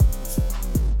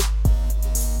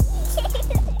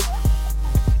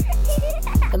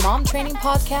Mom Training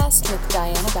Podcast with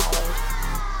Diana Ballard.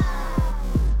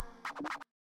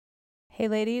 Hey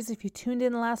ladies, if you tuned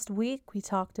in last week, we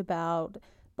talked about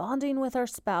bonding with our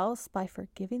spouse by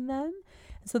forgiving them.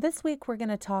 So this week we're going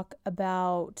to talk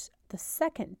about the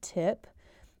second tip,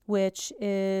 which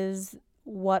is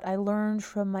what I learned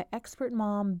from my expert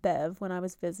mom, Bev, when I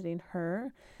was visiting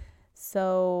her.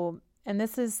 And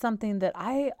this is something that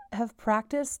I have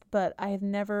practiced, but I have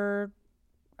never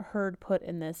heard put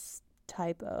in this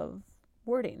type of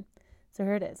wording. So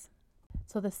here it is.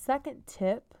 So the second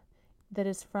tip that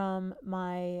is from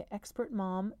my expert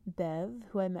mom, Bev,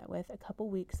 who I met with a couple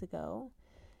weeks ago,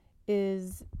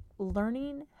 is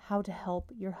learning how to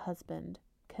help your husband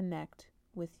connect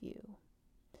with you.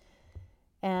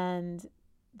 And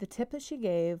the tip that she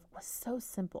gave was so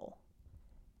simple.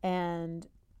 And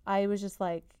I was just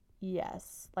like,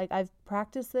 yes. Like, I've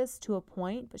practiced this to a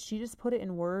point, but she just put it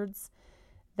in words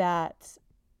that,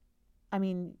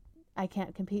 I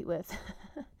can't compete with.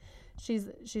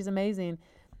 She's amazing.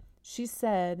 She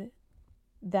said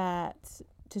that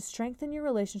to strengthen your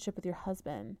relationship with your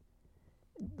husband,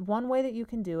 one way that you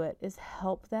can do it is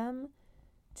help them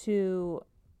to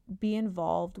be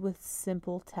involved with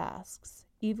simple tasks,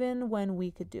 even when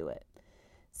we could do it.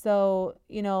 So,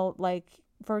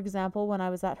 for example, when I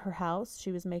was at her house,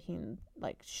 she was making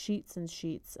sheets and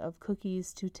sheets of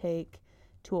cookies to take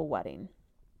to a wedding.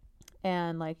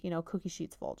 And cookie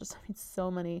sheets full,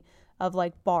 so many of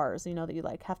bars, that you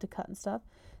have to cut and stuff.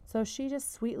 So she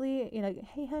just sweetly,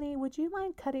 hey honey, would you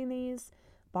mind cutting these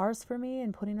bars for me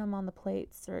and putting them on the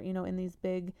plates or, in these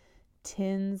big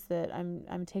tins that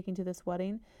I'm taking to this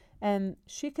wedding? And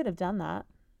she could have done that.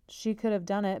 She could have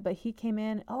done it, but he came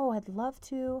in, oh, I'd love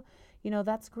to,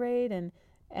 that's great.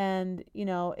 And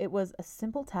it was a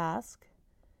simple task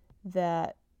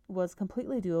that was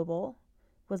completely doable,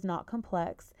 was not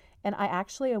complex. And I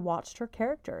watched her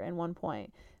character in one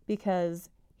point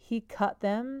because he cut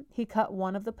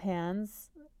one of the pans,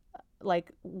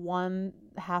 one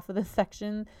half of the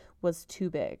section was too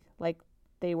big.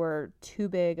 They were too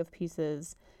big of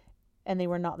pieces and they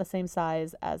were not the same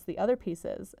size as the other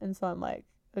pieces. And so I'm like,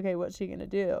 okay, what's she going to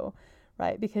do?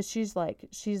 Right? Because she's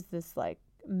this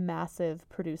massive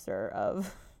producer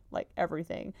of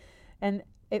everything. And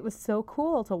it was so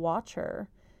cool to watch her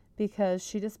because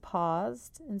she just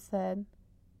paused and said,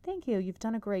 thank you. You've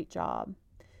done a great job.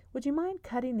 Would you mind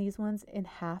cutting these ones in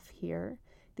half here?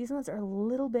 These ones are a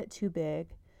little bit too big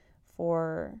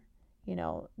for,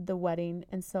 the wedding.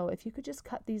 And so if you could just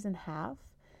cut these in half,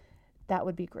 that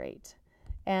would be great.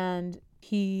 And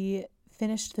he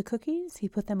finished the cookies. He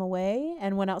put them away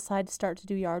and went outside to start to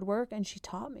do yard work. And she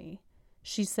taught me.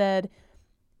 She said,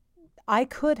 I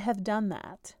could have done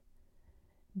that,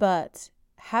 but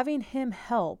having him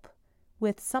help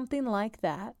with something like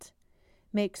that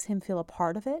makes him feel a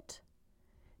part of it,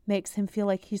 makes him feel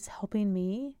like he's helping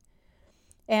me,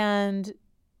 and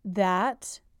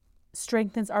that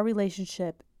strengthens our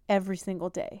relationship every single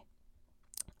day,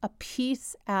 a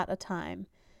piece at a time,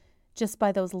 just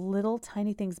by those little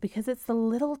tiny things, because it's the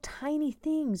little tiny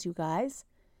things, you guys,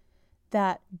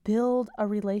 that build a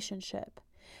relationship.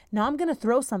 Now I'm going to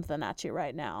throw something at you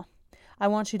right now. I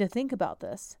want you to think about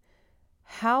this.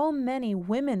 How many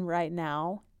women right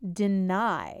now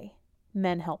deny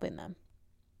men helping them?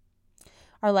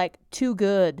 Are too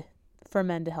good for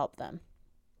men to help them?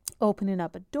 Opening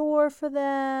up a door for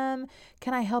them.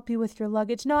 Can I help you with your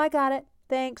luggage? No, I got it.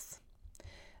 Thanks.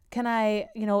 Can I,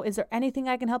 is there anything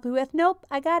I can help you with? Nope,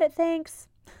 I got it. Thanks.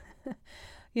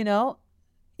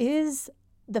 Is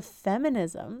the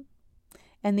feminism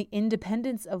and the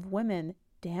independence of women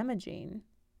damaging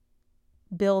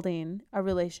building a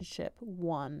relationship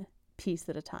one piece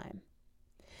at a time?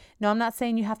 Now, I'm not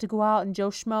saying you have to go out and Joe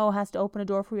Schmo has to open a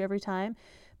door for you every time,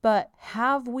 but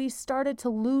have we started to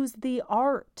lose the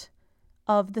art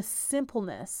of the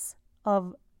simpleness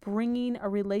of bringing a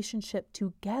relationship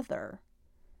together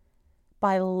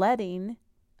by letting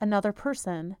another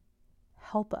person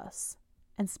help us,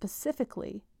 and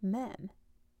specifically men?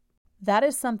 That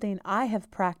is something I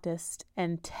have practiced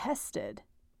and tested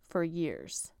for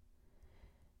years.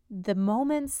 The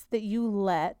moments that you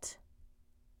let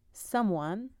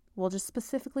someone, we'll just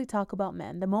specifically talk about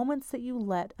men, the moments that you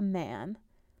let a man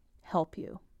help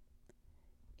you,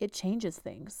 it changes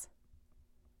things.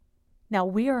 Now,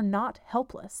 we are not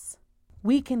helpless.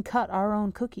 We can cut our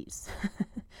own cookies.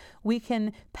 We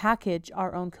can package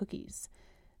our own cookies.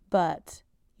 But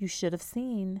you should have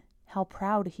seen how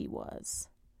proud he was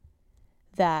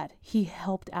that he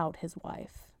helped out his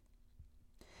wife,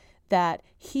 that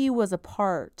he was a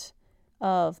part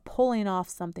of pulling off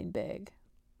something big,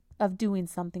 of doing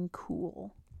something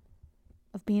cool,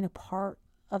 of being a part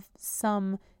of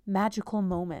some magical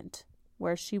moment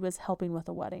where she was helping with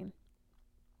a wedding.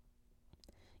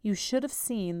 You should have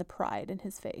seen the pride in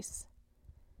his face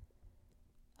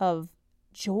of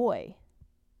joy.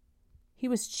 He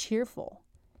was cheerful,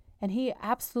 and he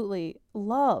absolutely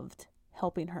loved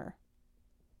helping her.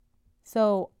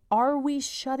 So, are we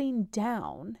shutting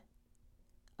down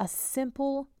a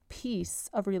simple piece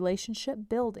of relationship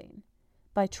building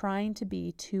by trying to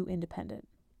be too independent?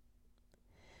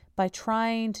 By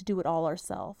trying to do it all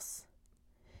ourselves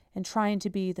and trying to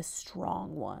be the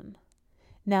strong one?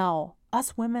 Now,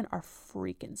 us women are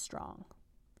freaking strong.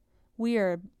 We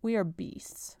are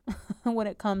beasts when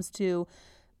it comes to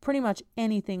pretty much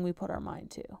anything we put our mind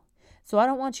to. So I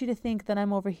don't want you to think that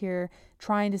I'm over here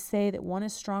trying to say that one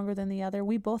is stronger than the other.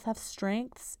 We both have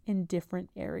strengths in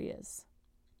different areas.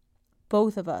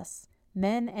 Both of us,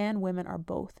 men and women, are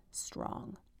both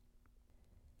strong.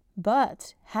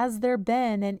 But has there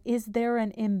been and is there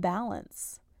an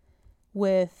imbalance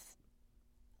with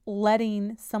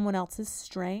letting someone else's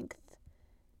strength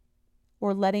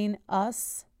or letting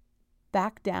us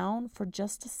back down for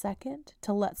just a second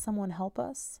to let someone help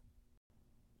us?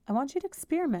 I want you to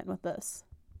experiment with this.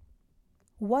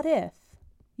 What if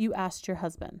you asked your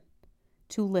husband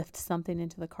to lift something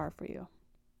into the car for you?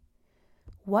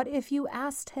 What if you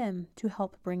asked him to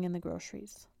help bring in the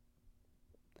groceries?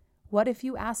 What if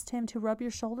you asked him to rub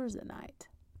your shoulders at night?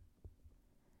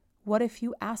 What if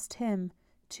you asked him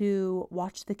to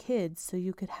watch the kids so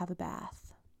you could have a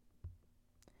bath?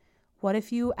 What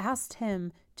if you asked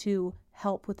him to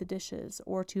help with the dishes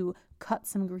or to cut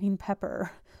some green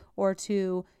pepper or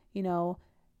to,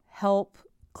 help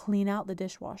clean out the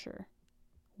dishwasher?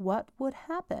 What would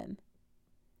happen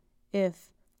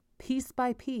if piece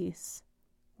by piece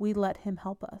we let him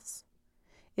help us?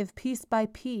 If piece by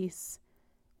piece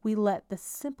we let the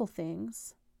simple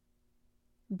things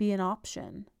be an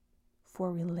option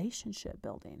for relationship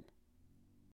building?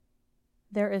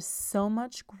 There is so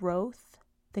much growth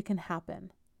that can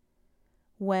happen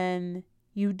when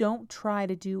you don't try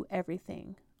to do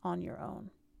everything on your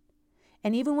own.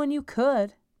 And even when you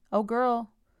could, oh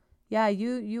girl, yeah,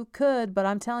 you could, but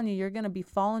I'm telling you, you're going to be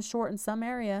falling short in some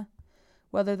area,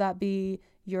 whether that be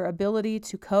your ability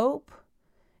to cope,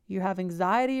 you have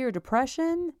anxiety or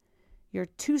depression, you're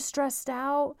too stressed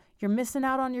out, you're missing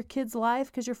out on your kid's life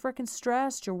because you're freaking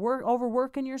stressed, you're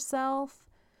overworking yourself,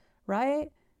 right?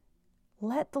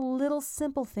 Let the little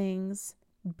simple things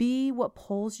be what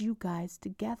pulls you guys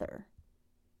together.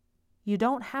 You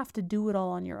don't have to do it all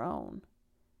on your own.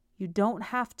 You don't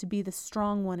have to be the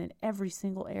strong one in every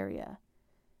single area.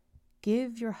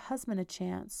 Give your husband a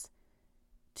chance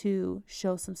to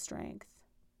show some strength,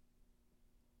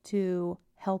 to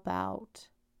help out,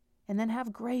 and then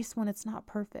have grace when it's not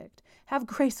perfect. Have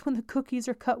grace when the cookies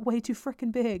are cut way too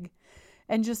freaking big,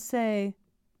 and just say,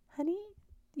 honey,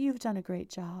 you've done a great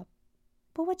job,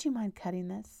 but would you mind cutting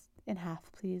this in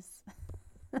half, please?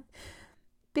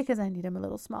 Because I need them a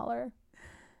little smaller.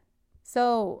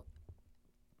 So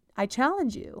I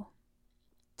challenge you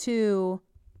to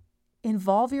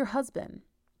involve your husband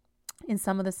in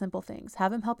some of the simple things.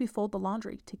 Have him help you fold the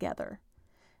laundry together.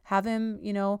 Have him,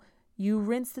 you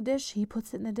rinse the dish, he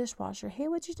puts it in the dishwasher. Hey,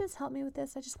 would you just help me with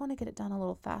this? I just want to get it done a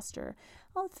little faster.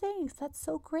 Oh, thanks. That's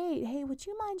so great. Hey, would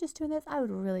you mind just doing this? I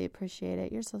would really appreciate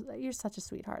it. You're such a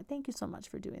sweetheart. Thank you so much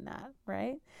for doing that,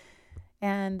 right?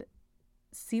 And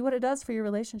see what it does for your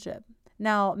relationship.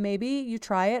 Now, maybe you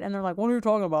try it and they're like, what are you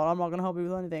talking about? I'm not going to help you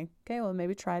with anything. Okay, well,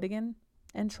 maybe try it again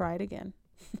and try it again.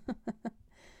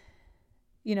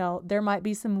 There might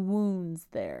be some wounds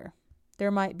there.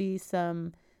 There might be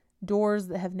some doors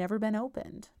that have never been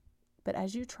opened. But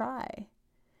as you try,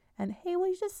 and hey, will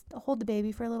you just hold the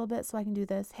baby for a little bit so I can do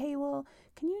this? Hey, well,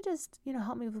 can you just,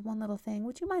 help me with one little thing?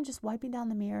 Would you mind just wiping down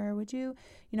the mirror? Would you,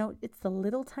 it's the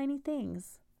little tiny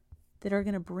things that are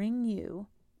going to bring you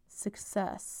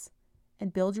success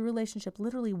and build your relationship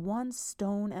literally one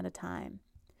stone at a time,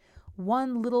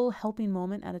 one little helping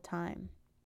moment at a time.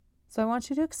 So I want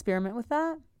you to experiment with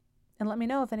that and let me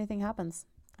know if anything happens.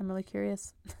 I'm really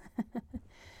curious.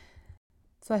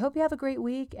 So I hope you have a great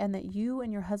week and that you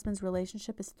and your husband's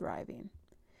relationship is thriving.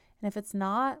 And if it's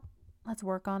not, let's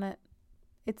work on it.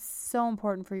 It's so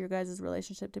important for your guys'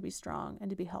 relationship to be strong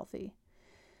and to be healthy.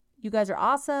 You guys are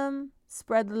awesome.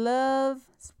 Spread the love.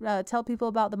 Tell people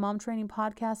about the Mom Training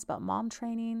Podcast, about mom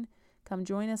training. Come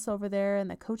join us over there in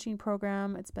the coaching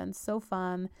program. It's been so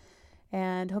fun.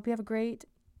 And hope you have a great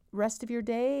rest of your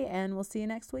day, and we'll see you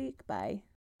next week. Bye.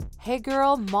 Hey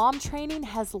girl, Mom Training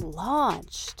has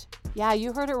launched. Yeah,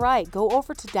 you heard it right. Go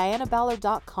over to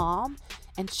diannaballard.com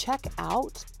and check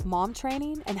out Mom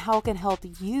Training and how it can help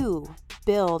you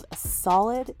build a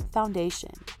solid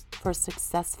foundation for a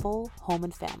successful home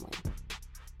and family.